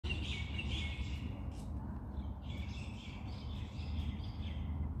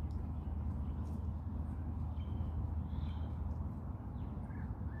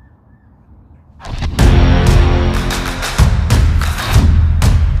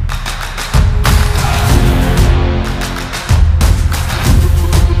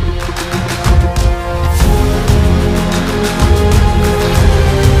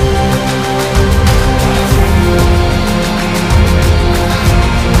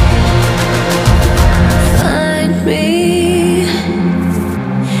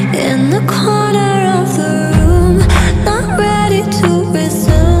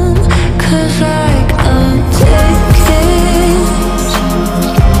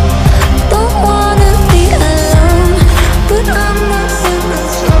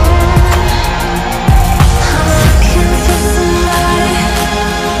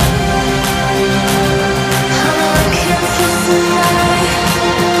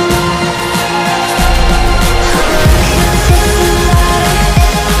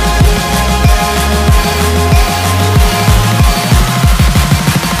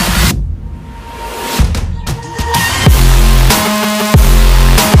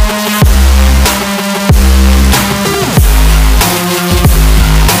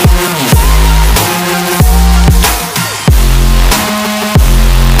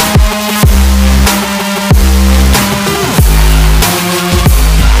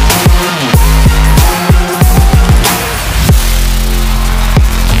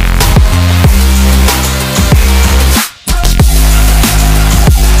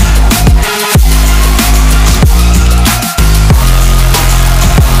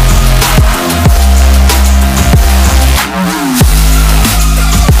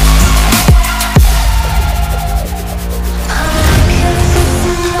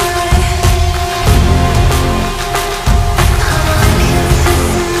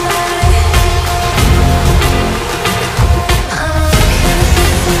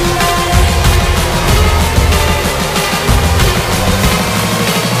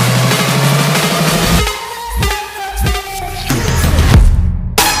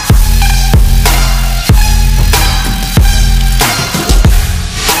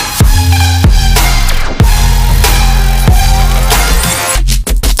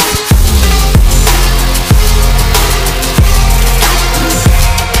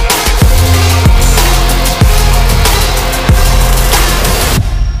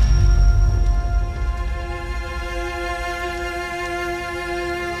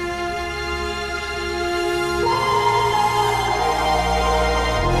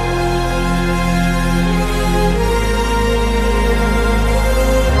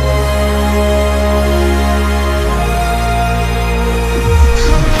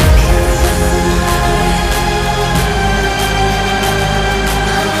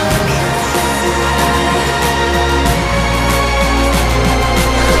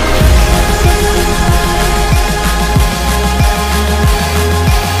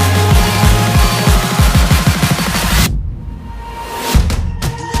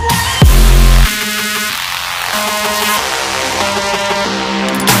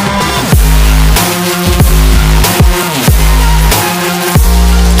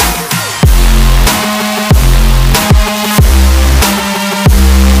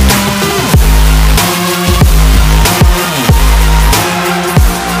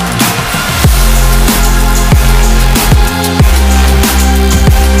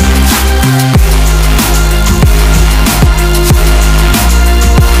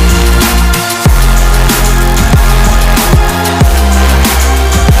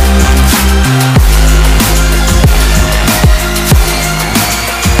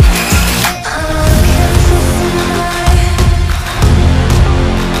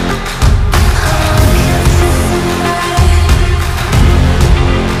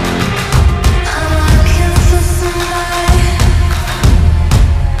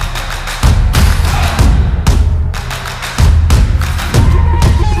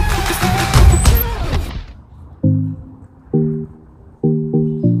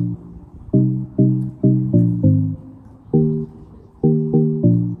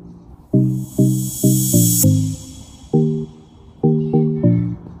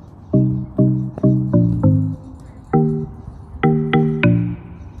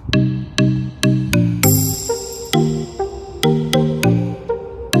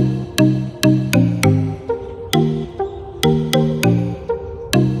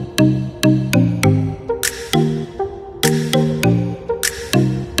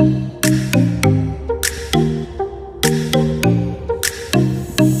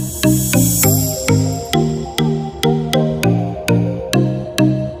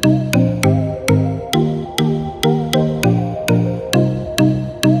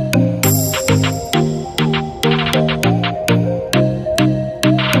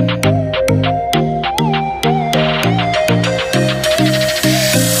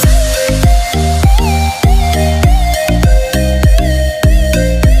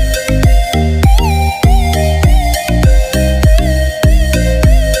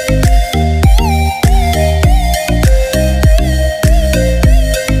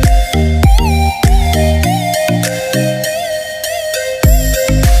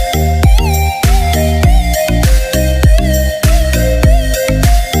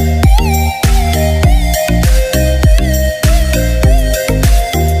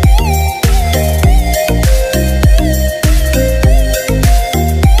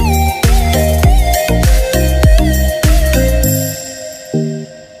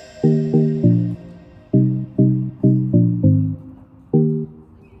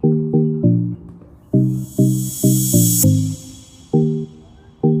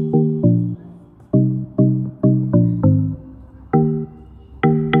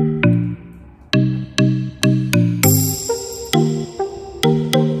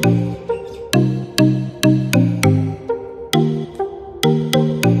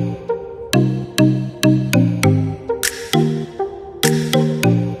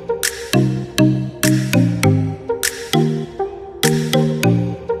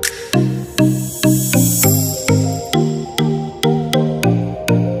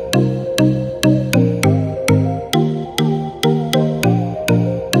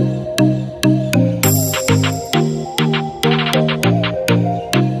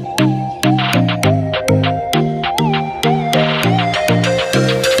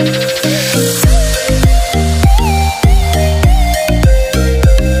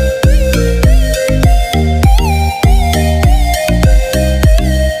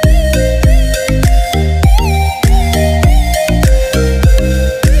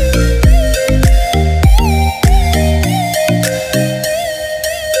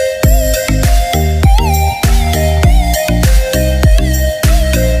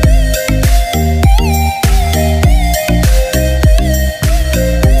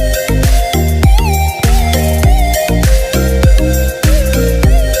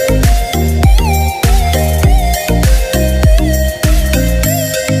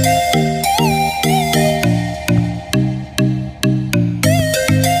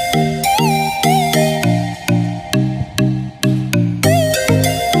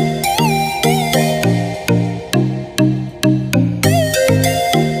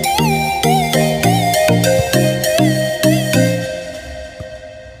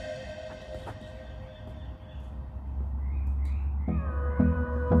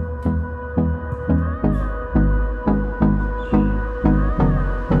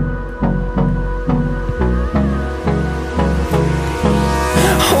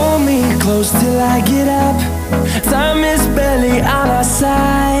close till I get up. Time is barely on our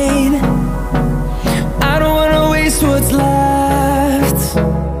side. I don't wanna waste what's left.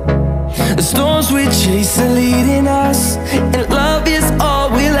 The storms we chase are leading us, and love is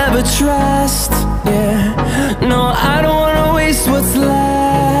all we'll ever trust. Yeah, no, I don't wanna waste what's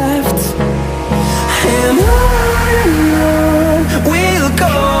left. And on we'll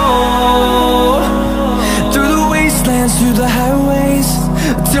go, through the wastelands, through the highways,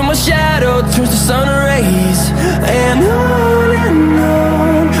 till my shadow turns to sun rays. And on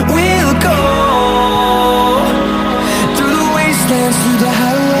we'll go, through the wastelands, through the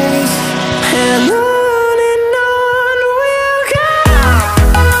highways, and on we'll go.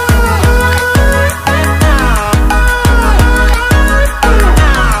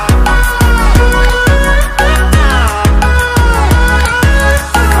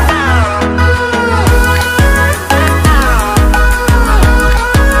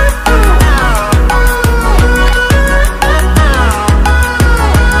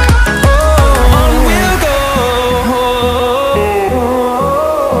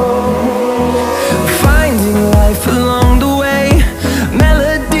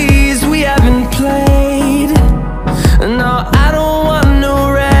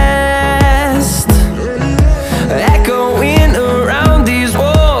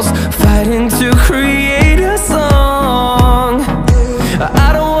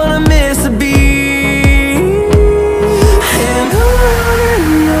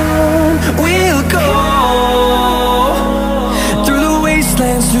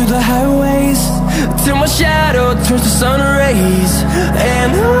 Through the highways, till my shadow turns to sun rays.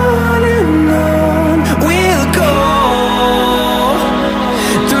 And on we'll go,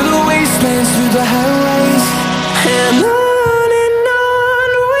 through the wastelands, through the highways, and on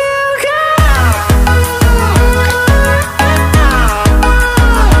we'll go.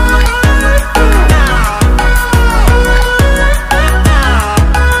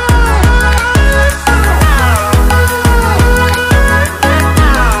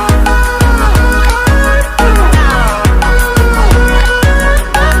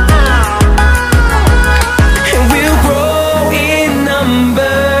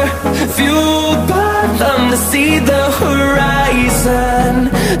 See the horizon,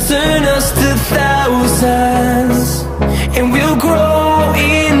 turn us to thousands, and we'll grow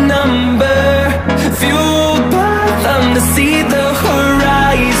in number, fueled by them. To see the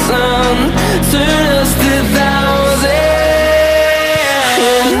horizon, turn us to thousands,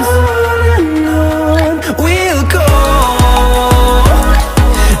 and on we'll go,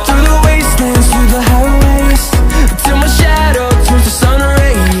 through the wastelands, through the highways, till my shadow turns to sun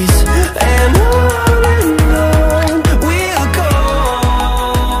rays. And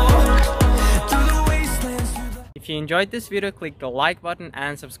if you enjoyed this video, click the like button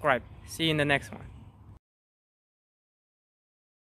and subscribe. See you in the next one.